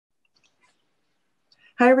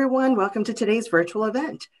Hi, everyone. Welcome to today's virtual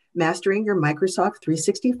event, Mastering Your Microsoft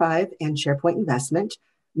 365 and SharePoint Investment,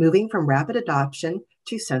 Moving from Rapid Adoption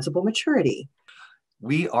to Sensible Maturity.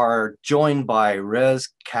 We are joined by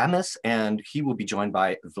Khamis, and he will be joined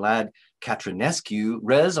by Vlad Catrinescu.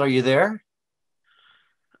 Rez, are you there?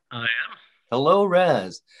 I am. Hello,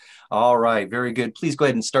 Rez. All right, very good. Please go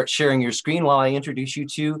ahead and start sharing your screen while I introduce you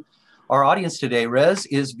to our audience today. Rez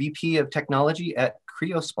is VP of Technology at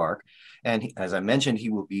Creospark. And as I mentioned,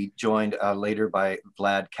 he will be joined later by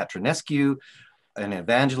Vlad Catrinescu, an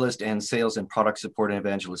evangelist and sales and product support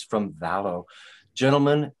evangelist from Valo.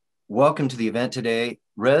 Gentlemen, welcome to the event today.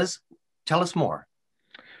 Rez, tell us more.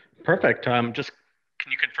 Perfect. Can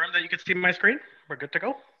you confirm that you can see my screen? We're good to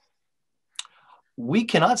go? We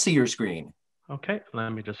cannot see your screen. Okay,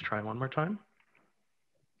 let me just try one more time.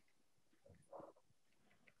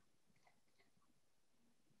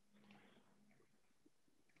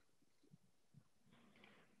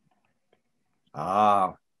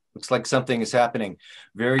 Ah, looks like something is happening.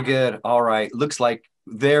 Very good. All right. Looks like,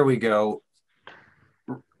 there we go.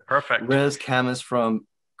 Perfect. Rez Khamis from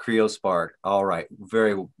Creospark. All right.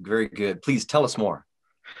 Very, very good. Please tell us more.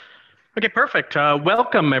 Okay, perfect.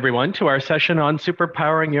 Welcome, everyone, to our session on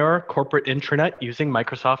superpowering your corporate intranet using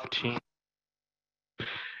Microsoft Teams.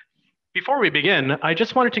 Before we begin, I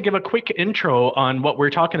just wanted to give a quick intro on what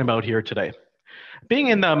we're talking about here today. Being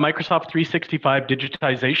in the Microsoft 365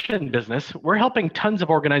 digitization business, we're helping tons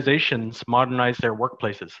of organizations modernize their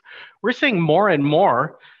workplaces. We're seeing more and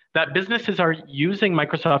more that businesses are using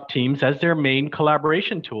Microsoft Teams as their main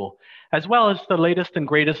collaboration tool, as well as the latest and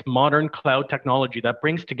greatest modern cloud technology that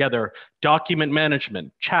brings together document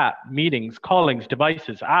management, chat, meetings, callings,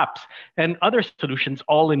 devices, apps, and other solutions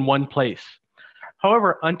all in one place.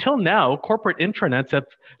 However, until now, corporate intranets have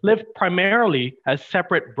lived primarily as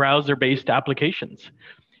separate browser-based applications.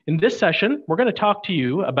 In this session, we're going to talk to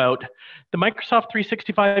you about the Microsoft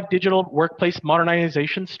 365 digital workplace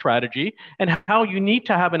modernization strategy and how you need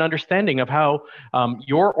to have an understanding of how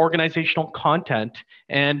your organizational content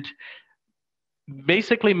and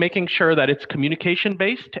basically making sure that it's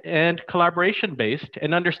communication-based and collaboration-based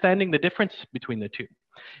and understanding the difference between the two.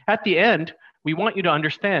 At the end, we want you to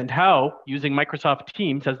understand how using Microsoft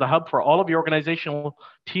Teams as the hub for all of your organizational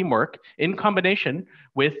teamwork in combination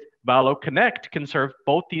with Valo Connect can serve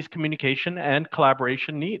both these communication and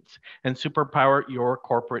collaboration needs and superpower your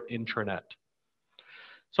corporate intranet.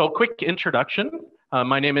 So quick introduction.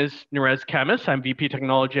 My name is Noorez Khamis. I'm VP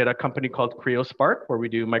Technology at a company called Creospark, where we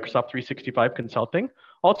do Microsoft 365 consulting.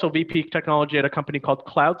 Also VP Technology at a company called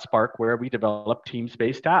Cloudspark, where we develop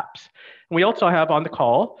Teams-based apps. And we also have on the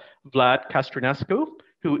call Vlad Catrinescu,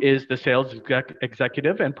 who is the sales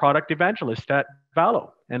executive and product evangelist at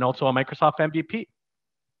Valo, and also a Microsoft MVP.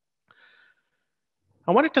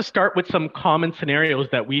 I wanted to start with some common scenarios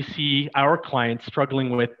that we see our clients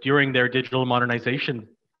struggling with during their digital modernization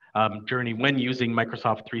journey when using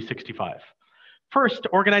Microsoft 365. First,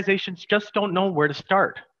 organizations just don't know where to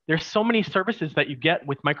start. There's so many services that you get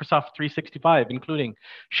with Microsoft 365, including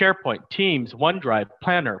SharePoint, Teams, OneDrive,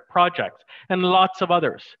 Planner, Projects, and lots of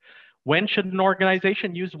others. When should an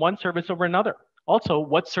organization use one service over another? Also,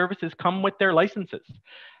 what services come with their licenses?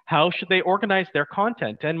 How should they organize their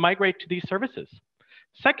content and migrate to these services?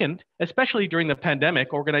 Second, especially during the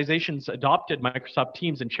pandemic, organizations adopted Microsoft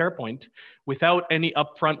Teams and SharePoint without any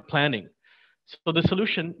upfront planning. So the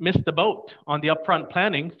solution missed the boat on the upfront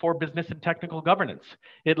planning for business and technical governance.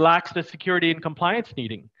 It lacks the security and compliance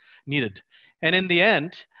needed. And in the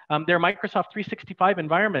end, their Microsoft 365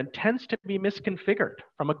 environment tends to be misconfigured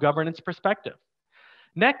from a governance perspective.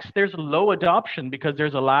 Next, there's low adoption because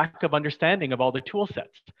there's a lack of understanding of all the tool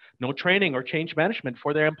sets, no training or change management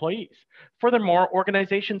for their employees. Furthermore,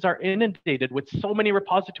 organizations are inundated with so many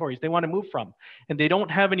repositories they want to move from, and they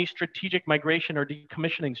don't have any strategic migration or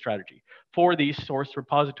decommissioning strategy for these source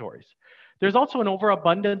repositories. There's also an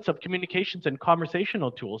overabundance of communications and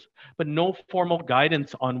conversational tools, but no formal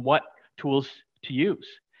guidance on what tools to use.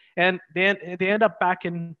 And they end up back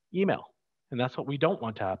in email, and that's what we don't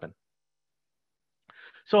want to happen.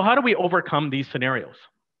 So how do we overcome these scenarios?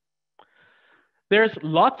 There's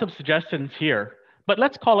lots of suggestions here, but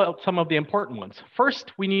let's call out some of the important ones.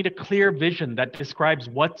 First, we need a clear vision that describes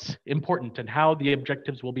what's important and how the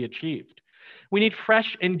objectives will be achieved. We need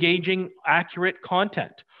fresh, engaging, accurate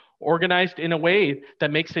content, organized in a way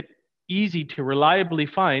that makes it easy to reliably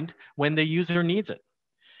find when the user needs it.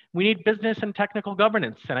 We need business and technical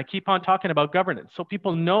governance, and I keep on talking about governance, so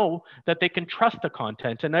people know that they can trust the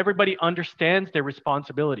content and everybody understands their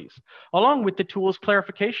responsibilities, along with the tool's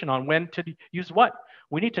clarification on when to use what.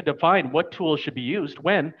 We need to define what tools should be used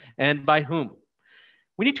when and by whom.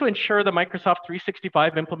 We need to ensure the Microsoft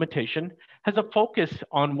 365 implementation has a focus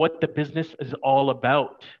on what the business is all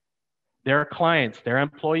about: their clients, their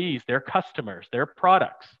employees, their customers, their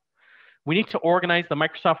products. We need to organize the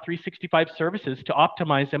Microsoft 365 services to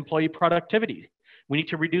optimize employee productivity. We need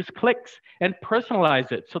to reduce clicks and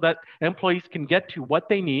personalize it so that employees can get to what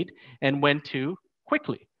they need and when to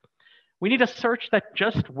quickly. We need a search that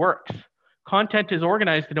just works. Content is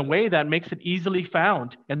organized in a way that makes it easily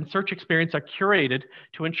found, and search experience are curated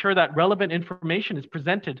to ensure that relevant information is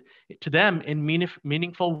presented to them in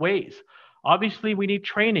meaningful ways. Obviously, we need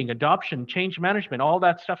training, adoption, change management, all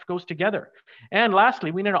that stuff goes together. And lastly,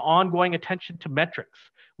 we need an ongoing attention to metrics.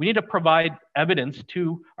 We need to provide evidence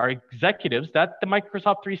to our executives that the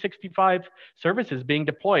Microsoft 365 services being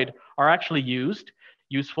deployed are actually used,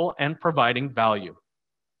 useful, and providing value.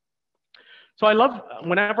 So I love,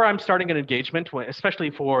 whenever I'm starting an engagement, especially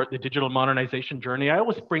for the digital modernization journey, I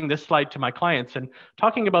always bring this slide to my clients and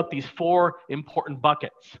talking about these 4 important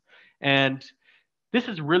buckets. And this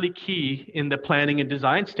is really key in the planning and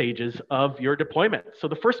design stages of your deployment. So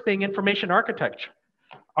the first being information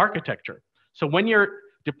architecture. So when you're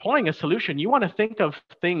deploying a solution, you want to think of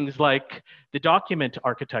things like the document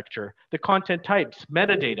architecture, the content types,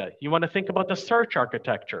 metadata. You want to think about the search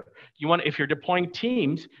architecture. You want, if you're deploying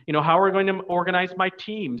teams, how are we going to organize my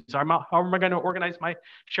teams? How am I going to organize my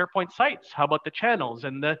SharePoint sites? How about the channels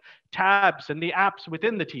and the tabs and the apps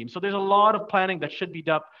within the team? So there's a lot of planning that should be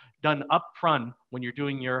done upfront when you're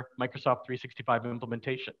doing your Microsoft 365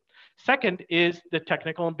 implementation. Second is the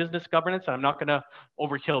technical and business governance. And I'm not going to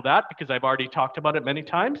overkill that because I've already talked about it many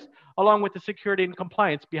times, along with the security and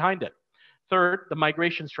compliance behind it. Third, the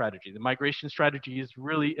migration strategy. The migration strategy is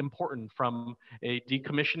really important from a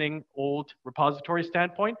decommissioning old repository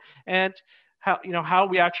standpoint and how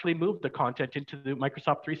we actually move the content into the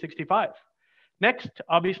Microsoft 365. Next,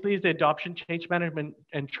 obviously, is the adoption, change management,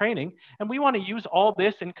 and training. And we want to use all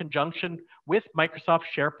this in conjunction with Microsoft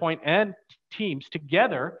SharePoint and Teams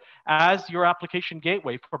together as your application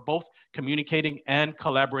gateway for both communicating and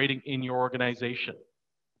collaborating in your organization.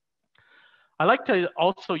 I like to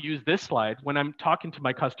also use this slide when I'm talking to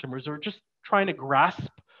my customers or just trying to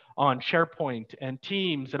grasp on SharePoint and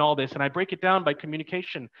Teams and all this, and I break it down by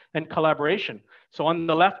communication and collaboration. So on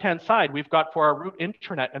the left-hand side, we've got for our root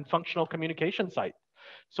intranet and functional communication site.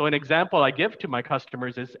 So an example I give to my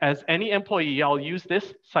customers is, as any employee, I'll use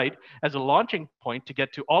this site as a launching point to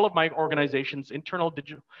get to all of my organization's internal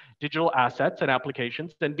digital assets and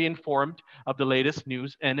applications and be informed of the latest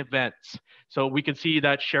news and events. So we can see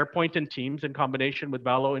that SharePoint and Teams in combination with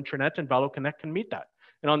Valo Intranet and Valo Connect can meet that.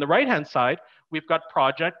 And on the right-hand side, we've got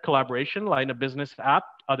project, collaboration, line of business app,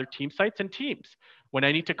 other team sites, and teams. When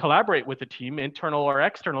I need to collaborate with a team, internal or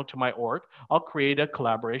external to my org, I'll create a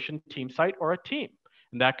collaboration team site or a team.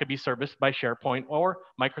 And that could be serviced by SharePoint or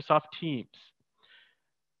Microsoft Teams.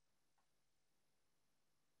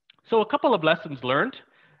 So a couple of lessons learned.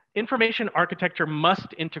 Information architecture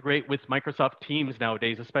must integrate with Microsoft Teams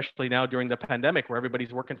nowadays, especially now during the pandemic where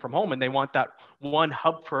everybody's working from home and they want that one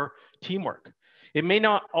hub for teamwork. It may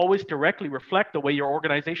not always directly reflect the way your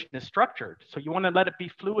organization is structured. So you want to let it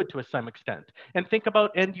be fluid to some extent and think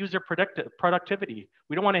about end user productivity.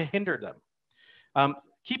 We don't want to hinder them.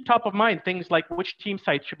 Keep top of mind things like which team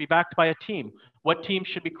sites should be backed by a team, what teams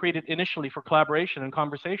should be created initially for collaboration and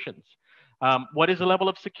conversations, what is the level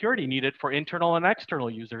of security needed for internal and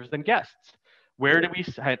external users and guests, where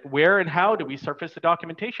and how do we surface the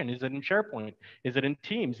documentation? Is it in SharePoint? Is it in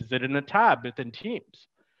Teams? Is it in a tab within Teams?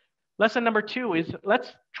 Lesson number 2 is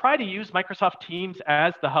let's try to use Microsoft Teams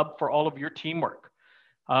as the hub for all of your teamwork.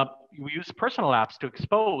 We use personal apps to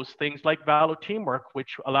expose things like Valo Teamwork,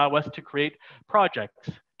 which allow us to create projects,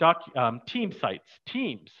 team sites,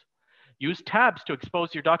 teams. Use tabs to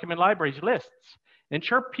expose your document libraries lists.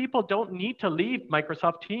 Ensure people don't need to leave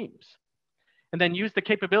Microsoft Teams. And then use the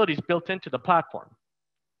capabilities built into the platform.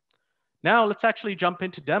 Now let's actually jump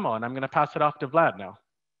into demo, and I'm going to pass it off to Vlad now.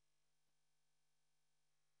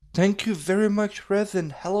 Thank you very much, Rez,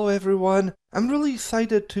 and hello everyone. I'm really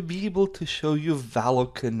excited to be able to show you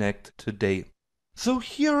Valo Connect today. So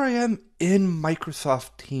here I am in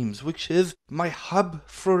Microsoft Teams, which is my hub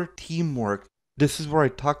for teamwork. This is where I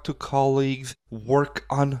talk to colleagues, work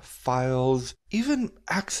on files, even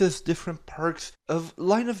access different parts of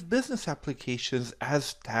line of business applications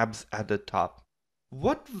as tabs at the top.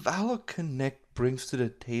 What Valo Connect brings to the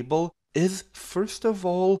table is, first of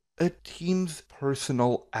all, a Teams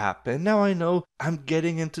personal app. And now I know I'm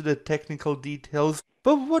getting into the technical details,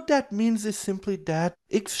 but what that means is simply that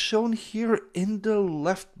it's shown here in the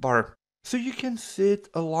left bar. So you can sit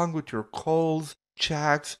along with your calls,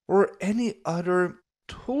 chats, or any other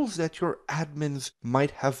tools that your admins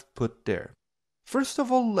might have put there. First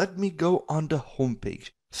of all, let me go on the homepage.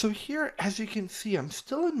 So here, as you can see, I'm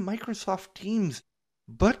still in Microsoft Teams,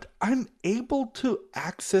 but I'm able to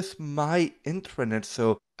access my intranet,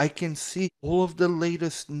 so I can see all of the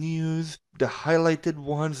latest news, the highlighted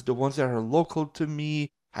ones, the ones that are local to me.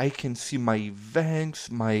 I can see my events,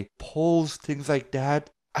 my polls, things like that.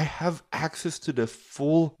 I have access to the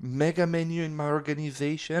full mega menu in my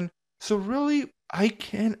organization. So really, I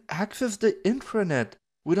can access the intranet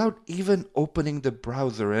without even opening the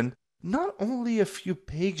browser. And not only a few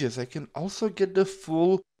pages, I can also get the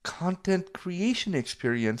full content creation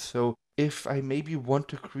experience. So if I maybe want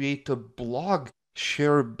to create a blog,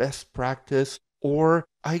 share best practice, or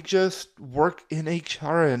I just work in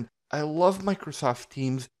HR and I love Microsoft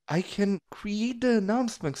Teams, I can create the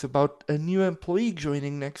announcements about a new employee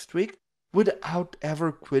joining next week without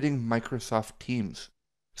ever quitting Microsoft Teams.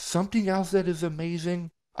 Something else that is amazing,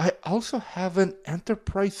 I also have an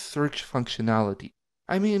enterprise search functionality.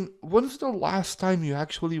 I mean, when's the last time you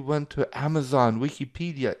actually went to Amazon,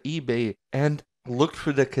 Wikipedia, eBay, and looked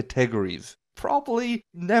for the categories? Probably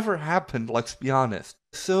never happened, let's be honest.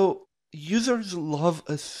 So, users love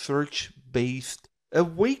a search-based, a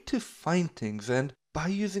way to find things, and by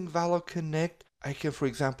using Valo Connect, I can, for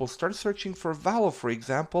example, start searching for Valo, for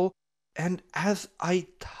example, and as I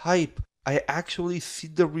type, I actually see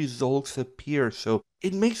the results appear, so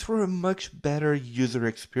it makes for a much better user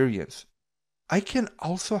experience. I can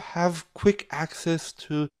also have quick access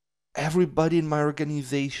to everybody in my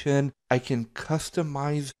organization. I can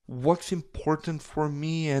customize what's important for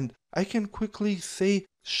me, and I can quickly say,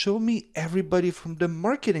 show me everybody from the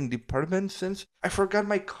marketing department since I forgot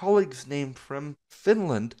my colleague's name from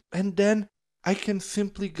Finland, and then I can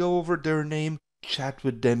simply go over their name, chat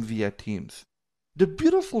with them via Teams. The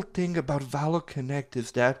beautiful thing about Valo Connect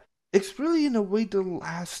is that it's really in a way the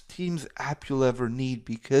last Teams app you'll ever need,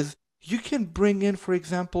 because you can bring in, for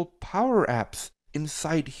example, Power Apps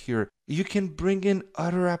inside here. You can bring in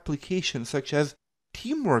other applications such as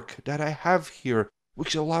Teamwork that I have here,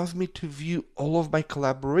 which allows me to view all of my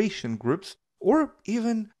collaboration groups, or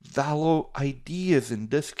even Valo ideas in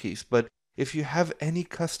this case. But if you have any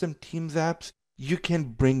custom Teams apps, you can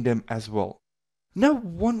bring them as well. Now,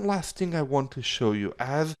 one last thing I want to show you,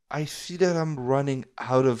 as I see that I'm running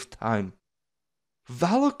out of time.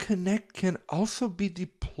 Valo Connect can also be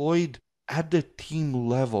deployed at the team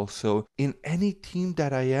level. So in any team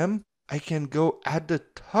that I am, I can go at the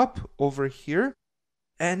top over here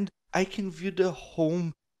and I can view the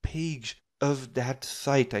home page of that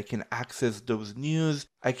site. I can access those news,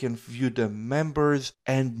 I can view the members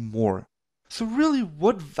and more. So really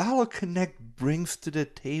what Valo Connect brings to the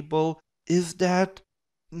table is that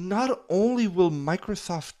not only will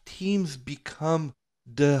Microsoft Teams become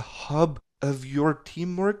the hub of your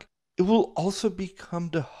teamwork, it will also become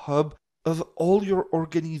the hub of all your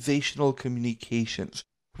organizational communications,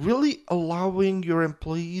 really allowing your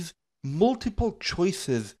employees multiple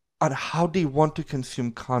choices on how they want to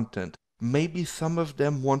consume content. Maybe some of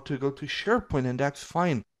them want to go to SharePoint, and that's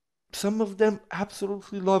fine. Some of them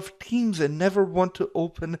absolutely love Teams and never want to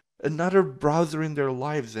open another browser in their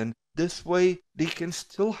lives, and this way they can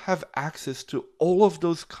still have access to all of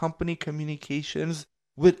those company communications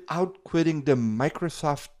without quitting the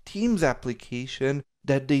Microsoft Teams application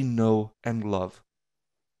that they know and love.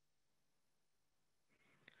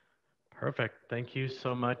 Perfect. Thank you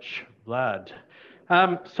so much, Vlad.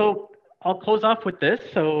 So I'll close off with this.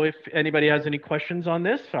 So if anybody has any questions on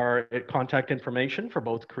this, our contact information for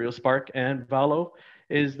both Creospark and Valo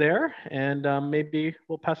is there. And maybe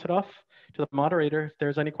we'll pass it off to the moderator if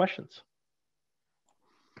there's any questions.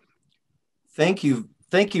 Thank you.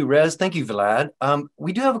 Thank you, Rez. Thank you, Vlad.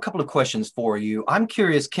 We do have a couple of questions for you. I'm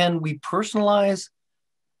curious, can we personalize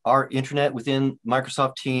our intranet within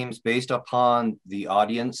Microsoft Teams based upon the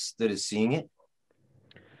audience that is seeing it?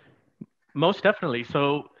 Most definitely.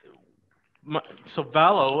 So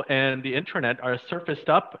Valo and the intranet are surfaced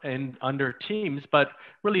up and under Teams, but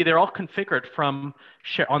really they're all configured from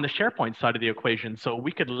on the SharePoint side of the equation. So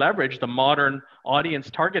we could leverage the modern audience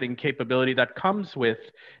targeting capability that comes with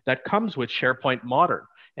SharePoint Modern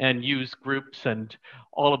and use groups and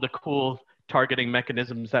all of the cool targeting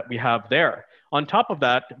mechanisms that we have there. On top of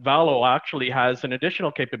that, Valo actually has an additional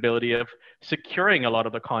capability of securing a lot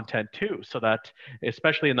of the content too, so that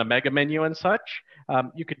especially in the mega menu and such,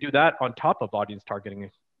 you could do that on top of audience targeting.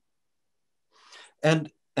 And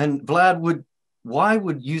Vlad, why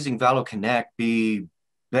would using Valo Connect be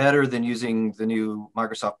better than using the new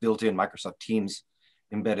Microsoft built-in Microsoft Teams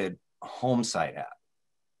embedded home site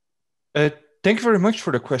app? Thank you very much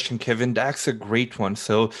for the question, Kevin. That's a great one.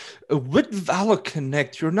 So with Valo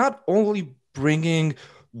Connect, you're not only bringing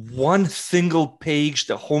one single page,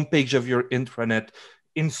 the homepage of your intranet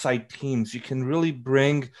inside Teams. You can really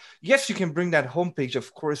bring, yes, you can bring that homepage,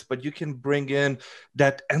 of course, but you can bring in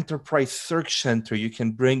that enterprise search center. You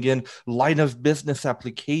can bring in line of business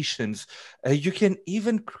applications. You can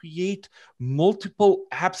even create multiple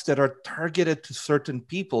apps that are targeted to certain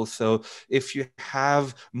people. So if you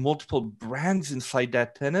have multiple brands inside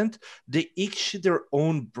that tenant, they each their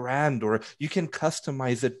own brand, or you can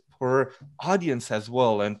customize it per audience as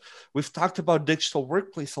well. And we've talked about digital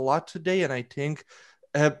workplace a lot today, and I think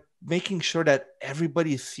making sure that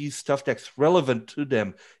everybody sees stuff that's relevant to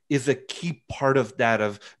them is a key part of that,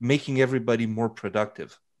 of making everybody more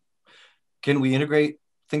productive. Can we integrate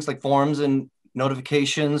things like forms and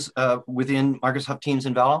notifications within Microsoft Teams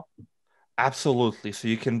and Valo? Absolutely. So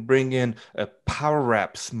you can bring in Power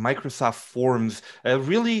Apps, Microsoft Forms,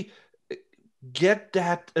 really get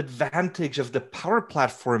that advantage of the Power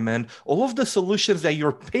Platform and all of the solutions that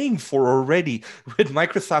you're paying for already with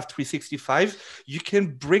Microsoft 365. You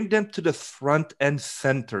can bring them to the front and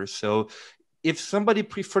center. So if somebody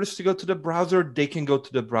prefers to go to the browser, they can go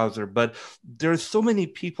to the browser. But there's so many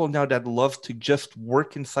people now that love to just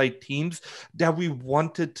work inside Teams that we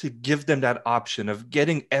wanted to give them that option of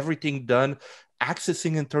getting everything done,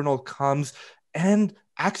 accessing internal comms, and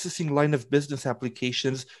accessing line of business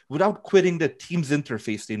applications without quitting the Teams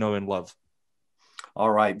interface they know and love.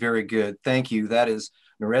 All right, very good. Thank you. That is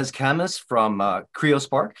Noorez Khamis from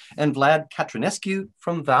Creospark and Vlad Catrinescu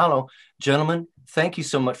from Valo. Gentlemen, thank you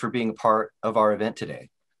so much for being a part of our event today.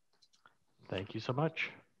 Thank you so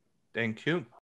much. Thank you.